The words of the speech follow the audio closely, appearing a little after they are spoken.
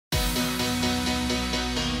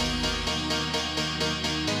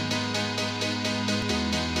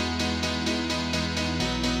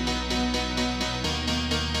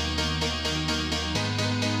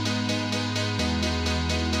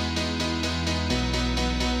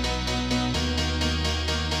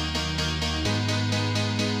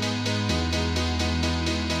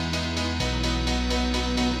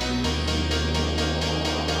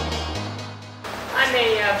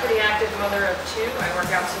a pretty active mother of two. I work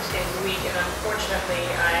out 6 days a week, and unfortunately,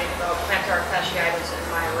 I developed plantar fasciitis in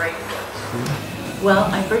my right foot. Well,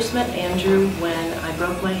 I first met Andrew when I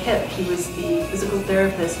broke my hip. He was the physical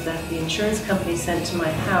therapist that the insurance company sent to my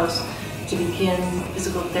house to begin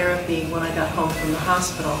physical therapy when I got home from the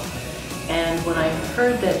hospital. And when I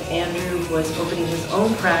heard that Andrew was opening his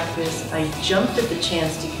own practice, I jumped at the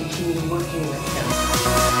chance to continue working with him.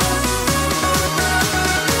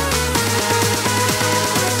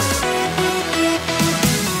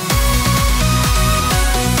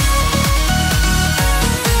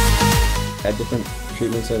 Had different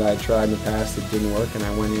treatments that I tried in the past that didn't work, and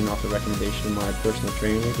I went in off the recommendation of my personal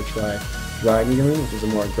trainer to try dry needling, which is a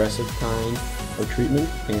more aggressive kind of treatment,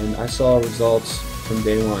 and I saw results from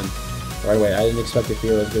day one. Right away, I didn't expect to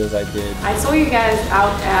feel as good as I did. I saw you guys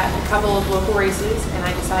out at a couple of local races, and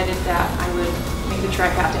I decided that I would make the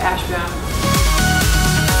trek out to Asheville.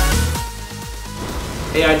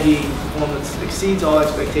 AID performance exceeds all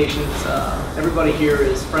expectations. Everybody here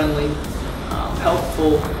is friendly,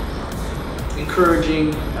 helpful,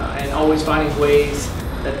 encouraging, and always finding ways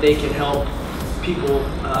that they can help people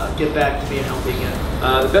get back to being healthy again.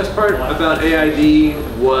 The best part about AID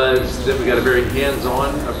was that we got a very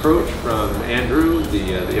hands-on approach from Andrew,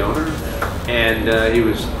 the owner, and he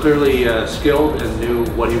was clearly skilled and knew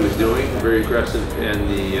what he was doing, very aggressive in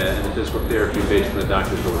the physical therapy based on the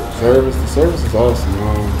doctor's orders. The service is awesome.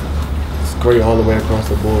 It's great all the way across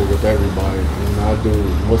the board with everybody. I do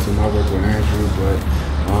most of my work with Andrew,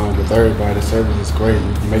 but with everybody, the service is great.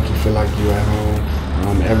 It make you feel like you're at home.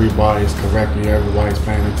 Everybody's correcting you, everybody's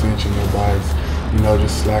paying attention, nobody's,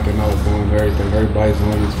 just slacking up, doing everything. Everybody's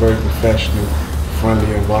doing it's very professional,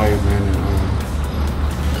 friendly environment,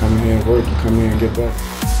 and come in and work, you come in and get back.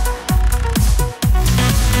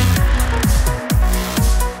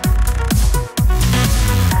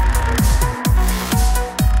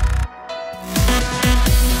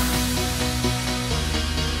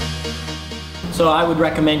 So I would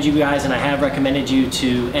recommend you guys, and I have recommended you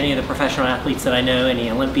to any of the professional athletes that I know, any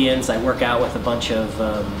Olympians. I work out with a bunch of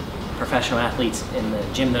professional athletes in the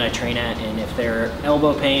gym that I train at, and if they're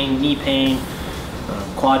elbow pain, knee pain,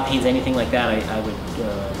 quad pains, anything like that, I would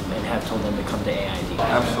and have told them to come to AID.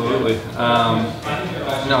 Absolutely.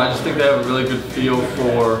 No, I just think they have a really good feel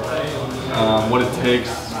for what it takes,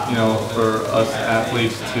 for us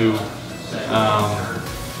athletes to,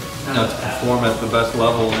 to perform at the best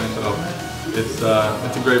level. And so it's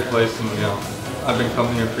a great place, and I've been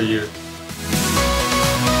coming here for years.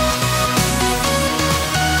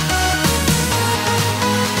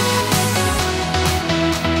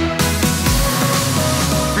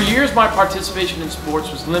 For years, my participation in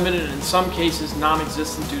sports was limited and in some cases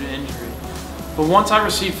non-existent due to injury. But once I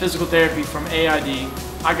received physical therapy from AID,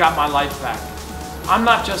 I got my life back. I'm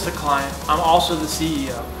not just a client, I'm also the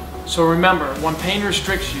CEO. So remember, when pain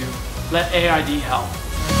restricts you, let AID help.